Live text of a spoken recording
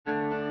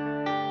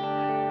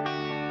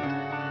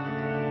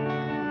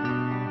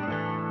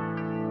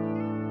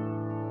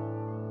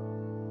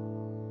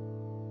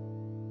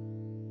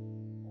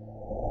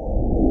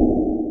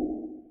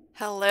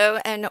Hello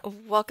and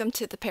welcome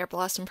to the Pear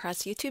Blossom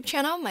Press YouTube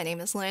channel. My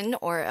name is Lynn,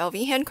 or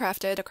LV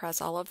Handcrafted,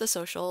 across all of the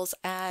socials,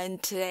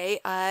 and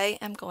today I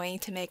am going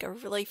to make a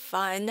really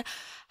fun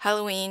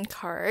Halloween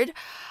card.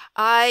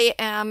 I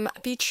am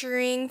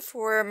featuring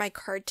for my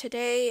card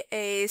today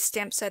a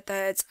stamp set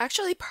that's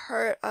actually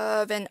part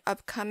of an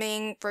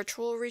upcoming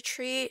virtual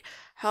retreat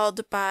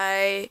held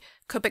by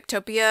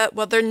Copictopia.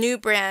 Well, their new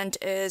brand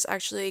is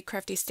actually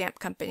Crafty Stamp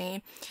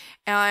Company.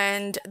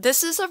 And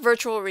this is a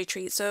virtual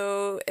retreat,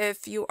 so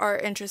if you are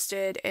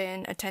interested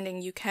in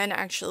attending, you can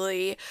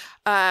actually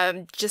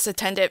just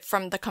attend it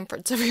from the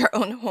comforts of your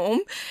own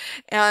home.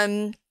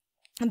 And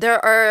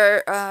there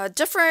are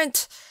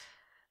different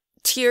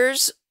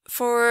tiers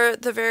for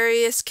the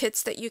various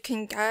kits that you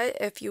can get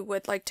if you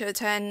would like to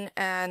attend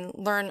and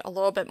learn a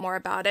little bit more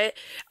about it.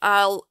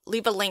 I'll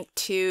leave a link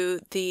to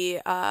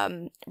the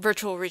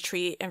virtual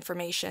retreat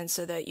information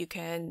so that you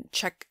can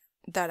check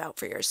that out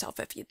for yourself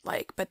if you'd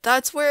like. But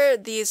that's where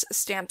these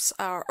stamps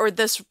are, or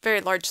this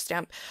very large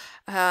stamp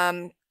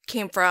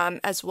came from,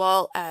 as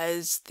well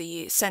as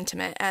the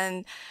sentiment.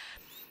 And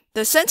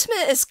the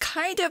sentiment is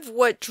kind of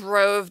what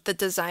drove the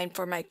design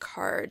for my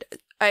card.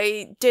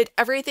 I did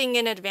everything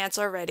in advance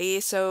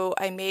already, so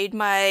I made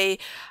my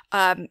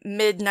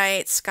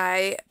midnight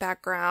sky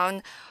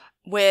background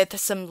with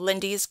some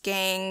Lindy's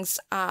Gang's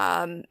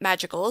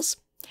magicals.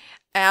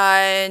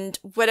 And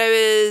what I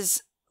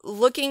was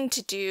looking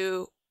to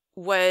do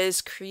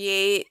was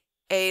create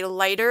a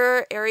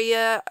lighter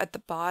area at the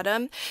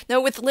bottom.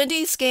 Now with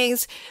Lindy's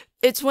Gang's,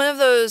 it's one of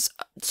those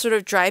sort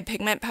of dry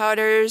pigment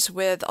powders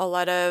with a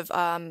lot of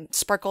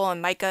sparkle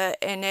and mica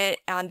in it,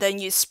 and then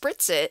you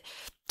spritz it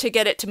to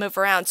get it to move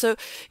around. So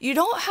you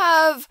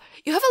have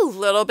a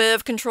little bit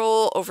of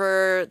control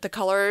over the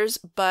colors,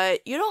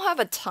 but you don't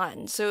have a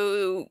ton.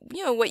 So,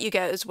 you know, what you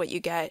get is what you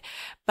get.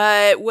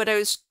 But what I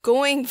was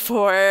going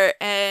for,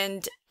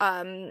 and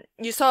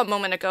you saw a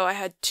moment ago, I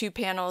had two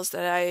panels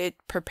that I had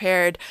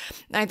prepared.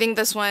 I think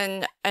this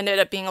one ended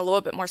up being a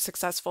little bit more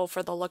successful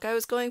for the look I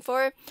was going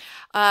for.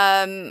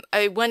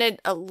 I wanted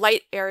a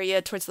light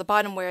area towards the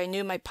bottom where I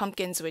knew my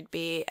pumpkins would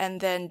be,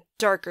 and then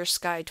darker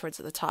sky towards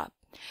the top.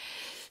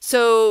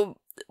 So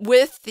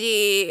with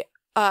the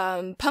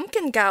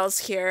pumpkin gals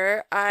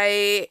here,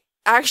 I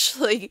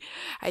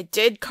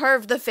did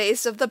carve the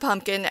face of the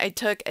pumpkin. I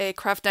took a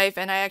craft knife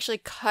and I actually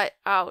cut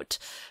out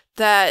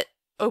that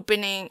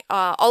opening,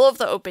 all of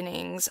the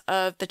openings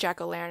of the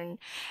jack-o'-lantern,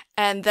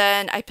 and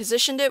then I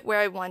positioned it where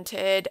I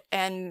wanted,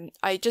 and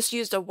I just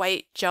used a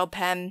white gel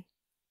pen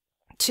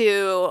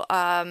to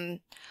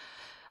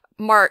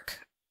mark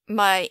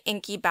my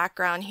inky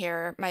background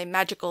here, my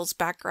magicals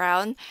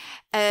background,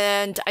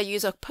 and I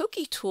use a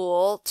pokey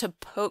tool to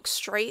poke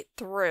straight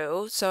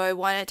through. So I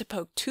wanted to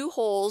poke two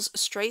holes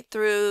straight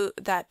through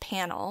that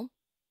panel.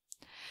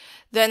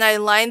 Then I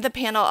lined the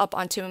panel up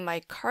onto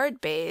my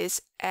card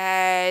base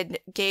and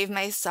gave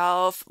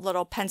myself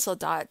little pencil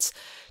dots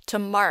to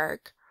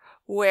mark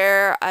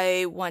where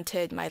I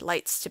wanted my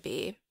lights to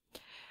be.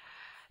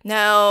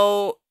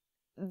 Now,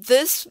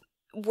 this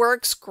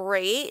works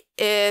great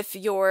if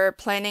you're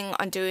planning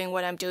on doing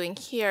what I'm doing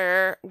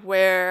here,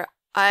 where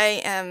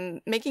I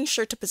am making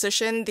sure to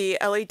position the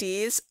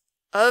LEDs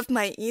of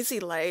my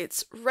easy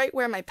lights right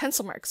where my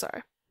pencil marks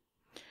are.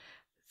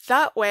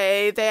 That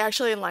way they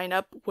actually line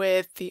up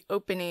with the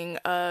opening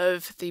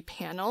of the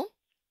panel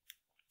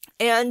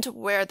and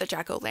where the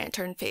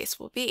jack-o'-lantern face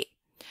will be.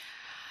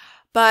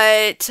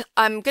 But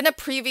I'm going to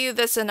preview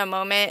this in a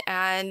moment,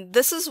 and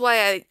this is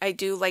why I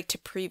do like to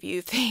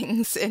preview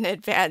things in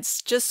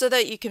advance, just so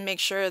that you can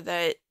make sure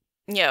that,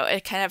 you know,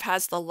 it kind of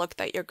has the look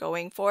that you're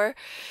going for.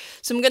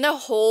 So I'm going to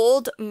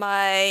hold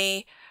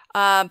my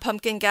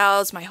pumpkin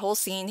gals, my whole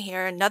scene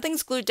here.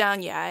 Nothing's glued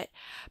down yet,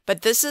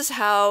 but this is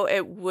how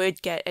it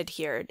would get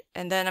adhered.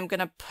 And then I'm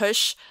going to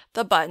push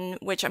the button,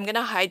 which I'm going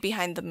to hide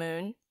behind the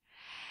moon.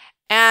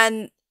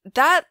 And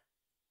that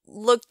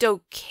looked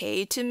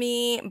okay to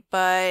me,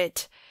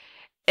 but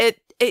it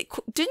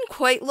didn't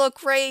quite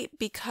look right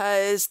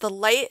because the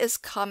light is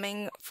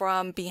coming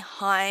from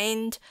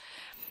behind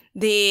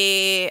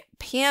the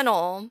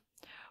panel,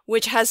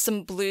 which has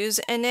some blues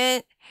in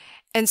it,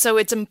 and so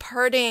it's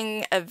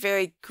imparting a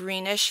very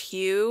greenish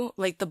hue,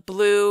 like the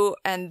blue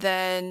and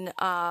then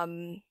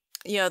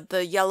you know,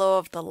 the yellow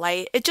of the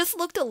light. It just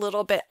looked a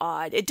little bit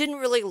odd. It didn't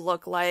really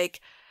look like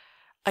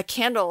a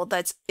candle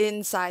that's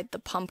inside the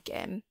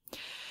pumpkin.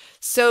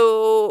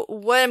 So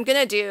what I'm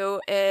going to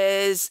do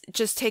is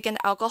just take an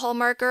alcohol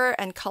marker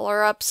and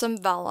color up some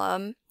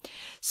vellum.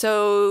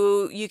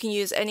 So you can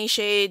use any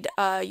shade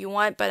you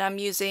want, but I'm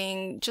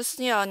using just,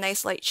 you know, a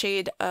nice light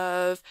shade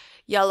of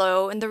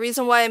yellow. And the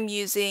reason why I'm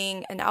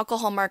using an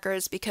alcohol marker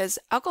is because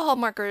alcohol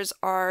markers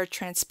are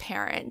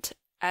transparent,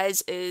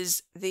 as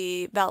is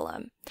the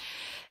vellum.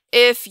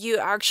 If you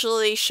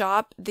actually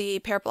shop the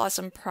Pear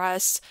Blossom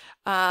Press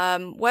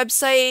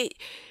website,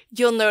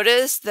 you'll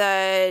notice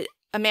that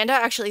Amanda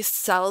actually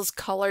sells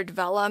colored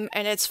vellum,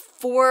 and it's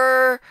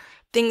for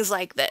things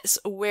like this,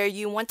 where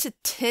you want to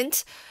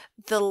tint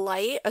the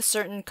light a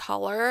certain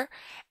color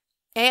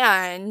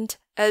and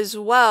as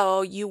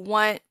well, you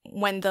want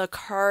when the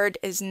card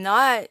is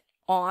not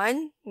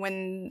on,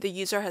 when the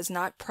user has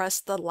not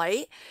pressed the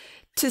light,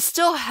 to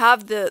still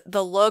have the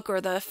look or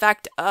the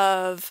effect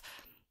of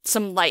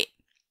some light.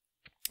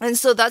 And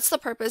so that's the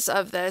purpose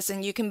of this,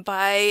 and you can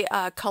buy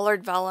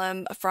colored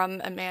vellum from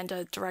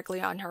Amanda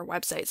directly on her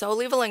website. So I'll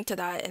leave a link to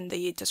that in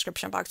the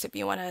description box if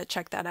you want to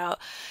check that out.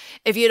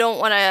 If you don't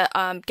want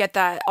to get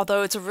that,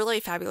 although it's a really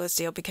fabulous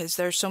deal because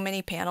there's so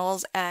many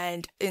panels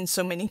and in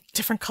so many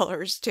different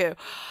colors too.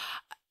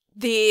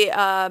 The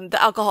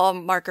alcohol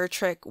marker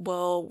trick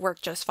will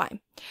work just fine.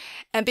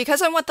 And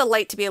because I want the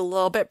light to be a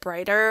little bit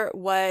brighter,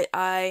 what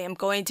I am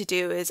going to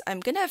do is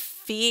I'm going to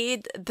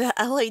feed the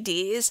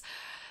LEDs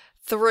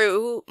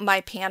through my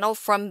panel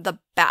from the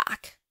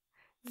back.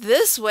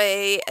 This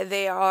way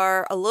they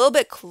are a little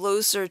bit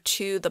closer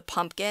to the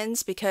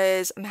pumpkins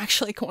because I'm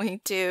actually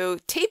going to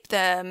tape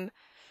them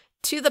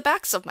to the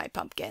backs of my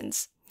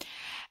pumpkins.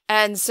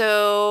 And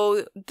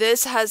so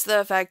this has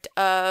the effect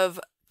of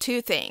two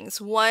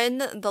things.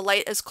 One, the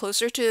light is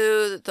closer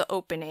to the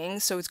opening,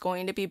 so it's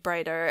going to be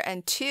brighter.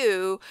 And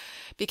two,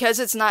 because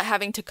it's not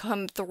having to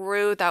come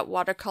through that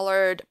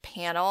watercolored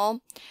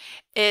panel,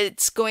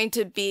 it's going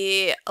to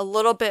be a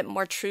little bit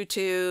more true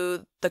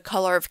to the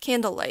color of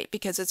candlelight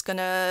because it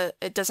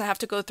doesn't have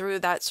to go through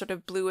that sort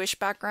of bluish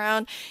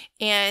background.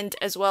 And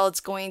as well,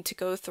 it's going to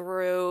go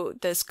through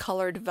this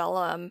colored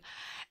vellum.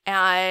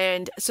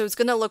 And so it's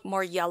going to look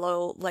more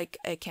yellow like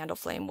a candle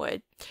flame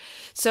would.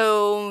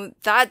 So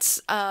that's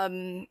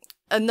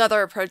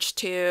another approach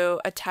to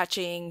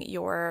attaching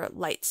your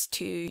lights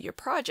to your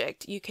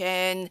project. You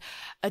can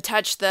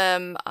attach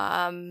them,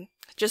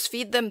 just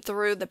feed them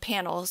through the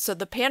panel. So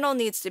the panel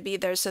needs to be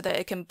there so that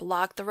it can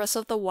block the rest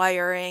of the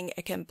wiring,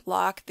 it can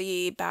block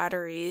the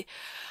battery,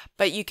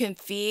 but you can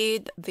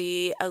feed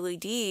the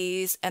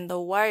LEDs and the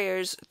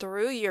wires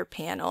through your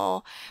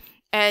panel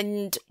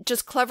and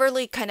just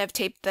cleverly kind of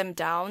tape them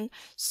down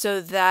so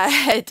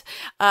that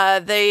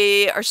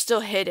they are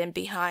still hidden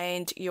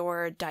behind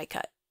your die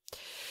cut.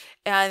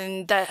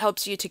 And that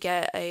helps you to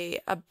get a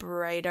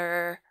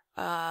brighter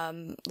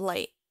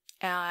light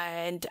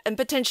and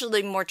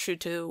potentially more true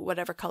to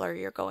whatever color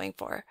you're going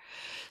for.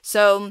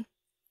 So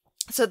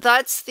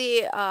that's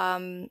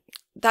the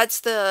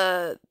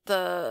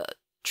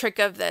trick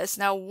of this.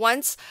 Now,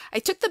 once I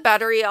took the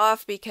battery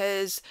off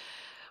because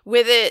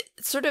with it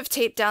sort of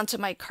taped down to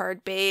my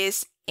card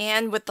base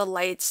and with the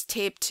lights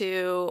taped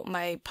to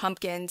my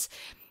pumpkins,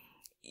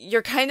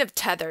 you're kind of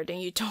tethered and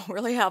you don't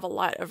really have a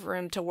lot of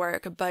room to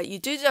work, but you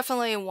do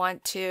definitely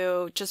want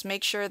to just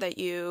make sure that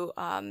you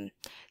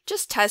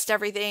just test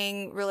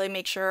everything, really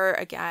make sure,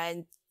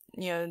 again,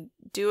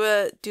 do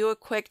a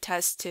quick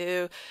test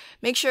to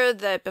make sure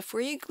that before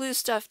you glue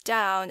stuff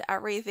down,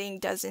 everything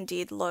does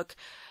indeed look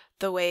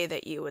the way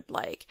that you would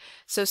like.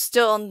 So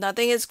still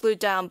nothing is glued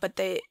down, but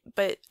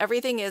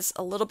everything is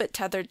a little bit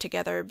tethered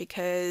together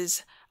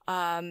because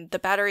the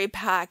battery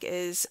pack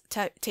is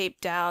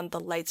taped down, the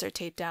lights are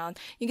taped down.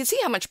 You can see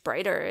how much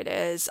brighter it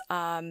is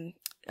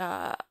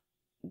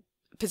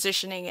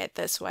positioning it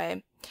this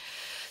way.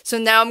 So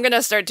now I'm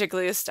gonna start to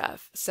glue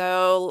stuff.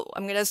 So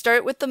I'm gonna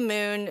start with the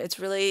moon.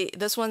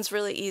 This one's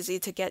really easy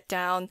to get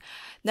down.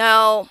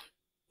 Now,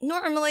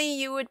 normally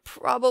you would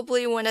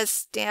probably want to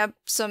stamp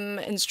some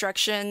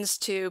instructions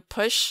to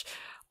push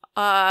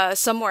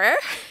somewhere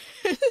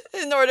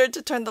in order to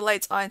turn the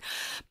lights on.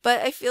 But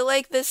I feel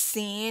like this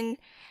scene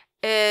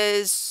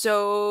is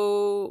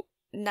so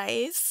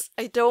nice.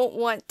 I don't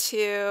want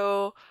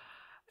to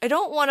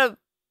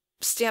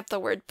stamp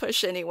the word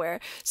push anywhere.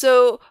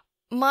 So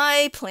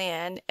my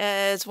plan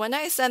is when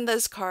I send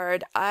this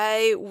card,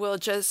 I will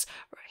just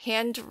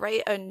hand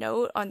write a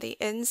note on the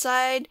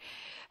inside.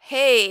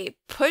 Hey,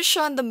 push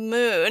on the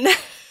moon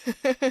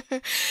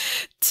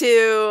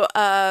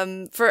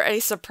for a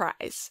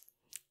surprise.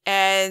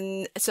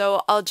 And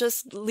so I'll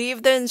just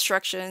leave the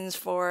instructions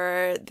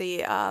for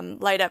the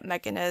light up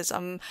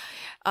mechanism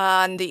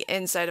on the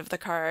inside of the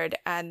card,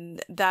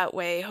 and that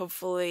way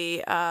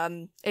hopefully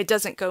it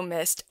doesn't go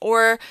missed.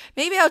 Or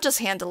maybe I'll just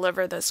hand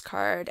deliver this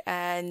card,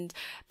 and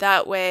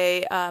that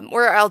way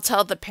or I'll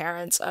tell the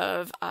parents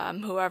of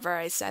whoever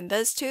I send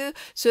this to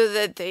so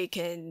that they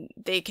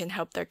can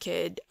help their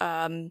kid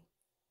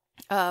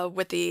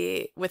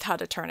with how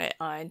to turn it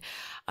on.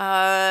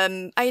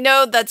 I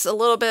know that's a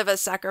little bit of a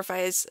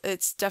sacrifice.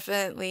 It's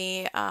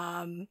definitely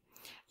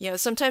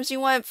sometimes you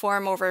want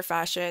form over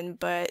fashion,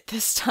 but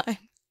this time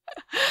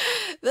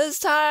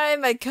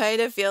I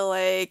kind of feel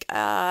like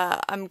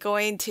I'm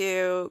going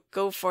to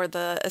go for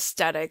the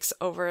aesthetics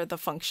over the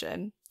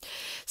function.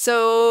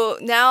 So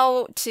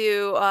now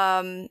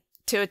to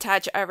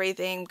attach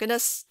everything, I'm gonna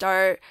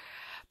start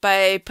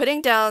by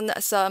putting down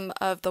some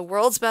of the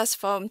world's best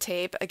foam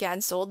tape, again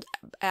sold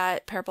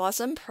at Pear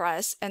Blossom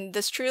Press. And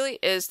this truly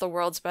is the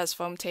world's best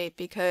foam tape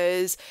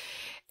because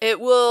it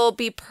will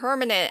be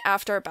permanent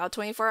after about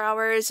 24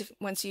 hours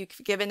once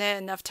you've given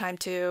it enough time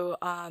to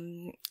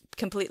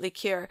completely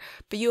cure.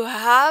 But you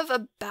have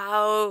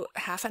about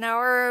half an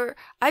hour.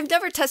 I've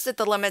never tested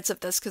the limits of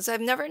this because I've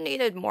never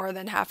needed more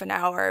than half an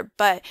hour.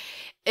 But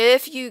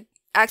if you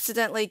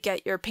accidentally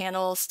get your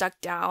panel stuck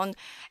down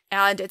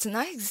and it's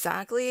not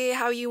exactly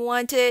how you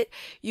want it,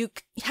 you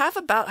have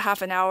about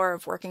half an hour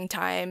of working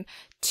time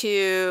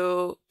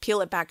to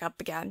peel it back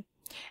up again.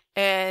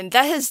 And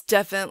that has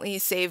definitely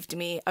saved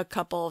me a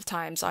couple of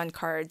times on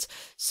cards.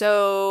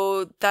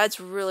 So that's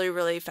really,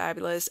 really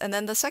fabulous. And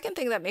then the second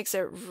thing that makes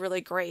it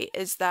really great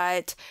is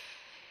that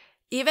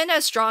even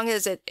as strong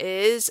as it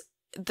is,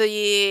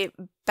 the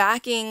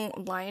backing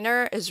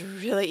liner is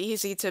really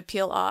easy to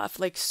peel off,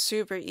 like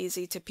super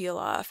easy to peel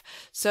off.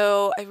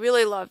 So I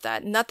really love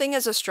that. Nothing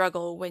is a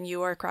struggle when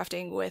you are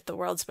crafting with the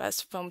world's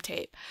best foam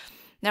tape.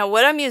 Now,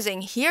 what I'm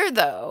using here,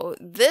 though,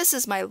 this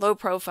is my low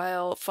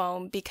profile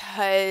foam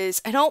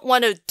because I don't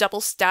want to double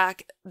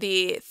stack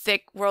the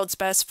thick world's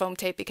best foam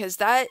tape because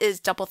that is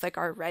double thick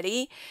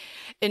already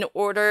in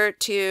order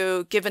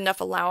to give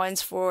enough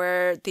allowance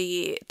for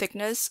the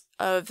thickness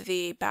of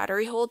the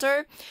battery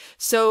holder.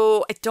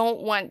 So I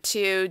don't want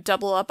to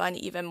double up on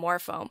even more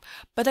foam,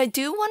 but I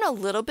do want a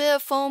little bit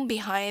of foam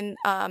behind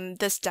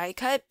this die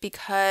cut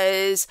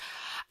because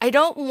I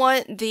don't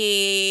want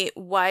the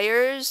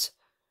wires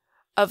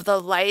of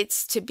the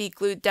lights to be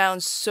glued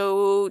down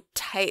so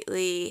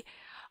tightly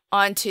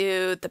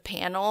onto the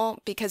panel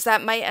because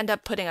that might end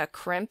up putting a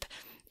crimp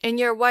in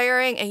your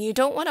wiring, and you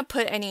don't want to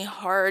put any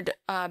hard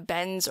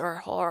bends or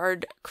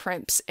hard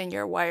crimps in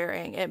your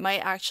wiring. It might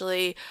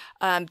actually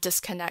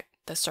disconnect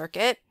the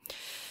circuit.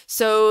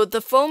 So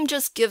the foam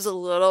just gives a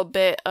little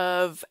bit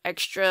of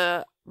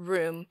extra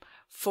room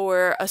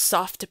for a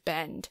soft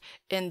bend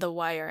in the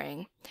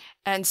wiring.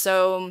 And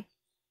so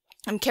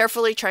I'm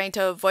carefully trying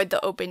to avoid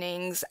the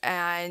openings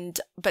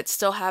but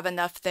still have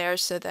enough there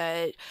so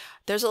that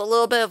there's a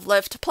little bit of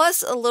lift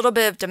plus a little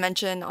bit of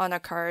dimension on a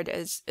card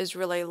is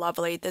really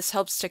lovely. This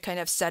helps to kind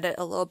of set it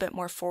a little bit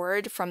more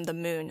forward from the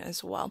moon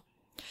as well.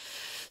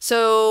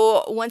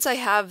 So once I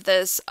have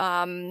this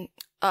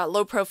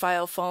low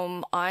profile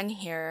foam on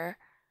here,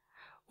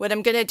 what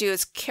I'm going to do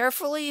is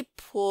carefully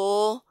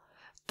pull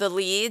the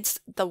leads,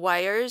 the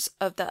wires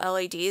of the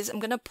LEDs. I'm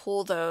going to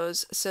pull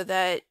those so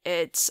that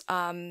it's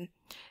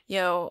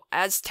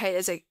as tight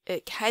as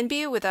it can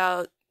be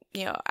without,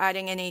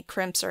 adding any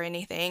crimps or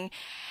anything.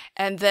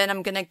 And then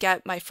I'm going to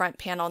get my front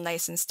panel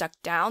nice and stuck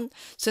down.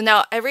 So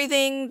now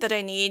everything that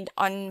I need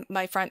on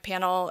my front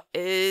panel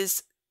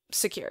is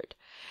secured.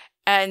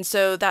 And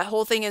so that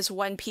whole thing is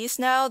one piece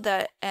now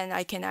and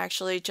I can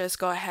actually just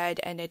go ahead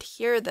and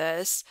adhere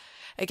this.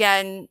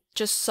 Again,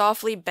 just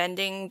softly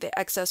bending the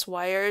excess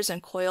wires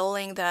and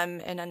coiling them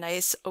in a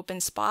nice open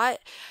spot,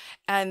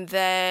 and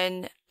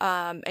then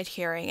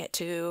adhering it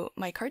to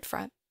my card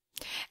front.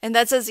 And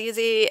that's as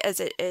easy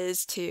as it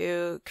is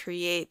to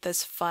create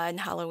this fun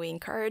Halloween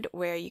card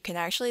where you can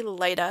actually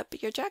light up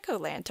your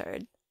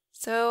jack-o'-lantern.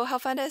 So how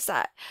fun is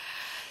that?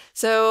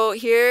 So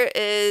here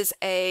is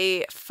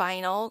a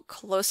final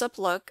close-up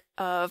look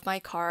of my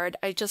card.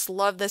 I just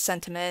love the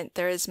sentiment.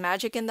 There is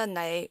magic in the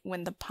night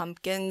when the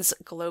pumpkins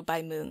glow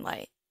by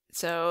moonlight.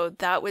 So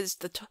that was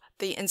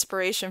the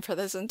inspiration for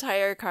this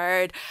entire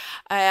card.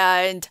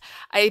 And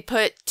I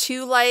put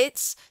two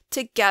lights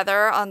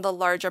together on the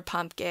larger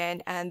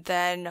pumpkin and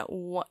then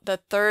the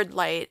third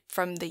light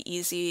from the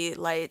easy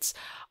lights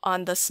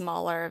on the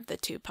smaller of the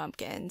two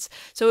pumpkins.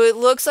 So it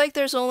looks like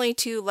there's only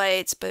two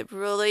lights, but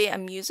really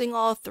I'm using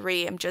all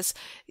three. I'm just,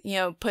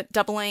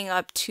 doubling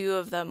up two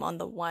of them on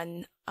the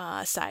one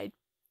side.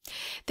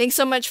 Thanks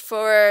so much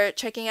for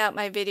checking out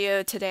my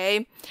video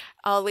today.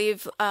 I'll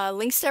leave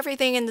links to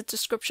everything in the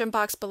description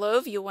box below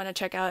if you want to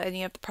check out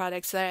any of the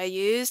products that I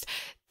used.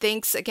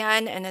 Thanks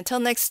again, and until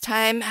next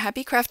time,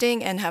 happy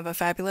crafting and have a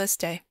fabulous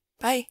day.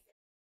 Bye!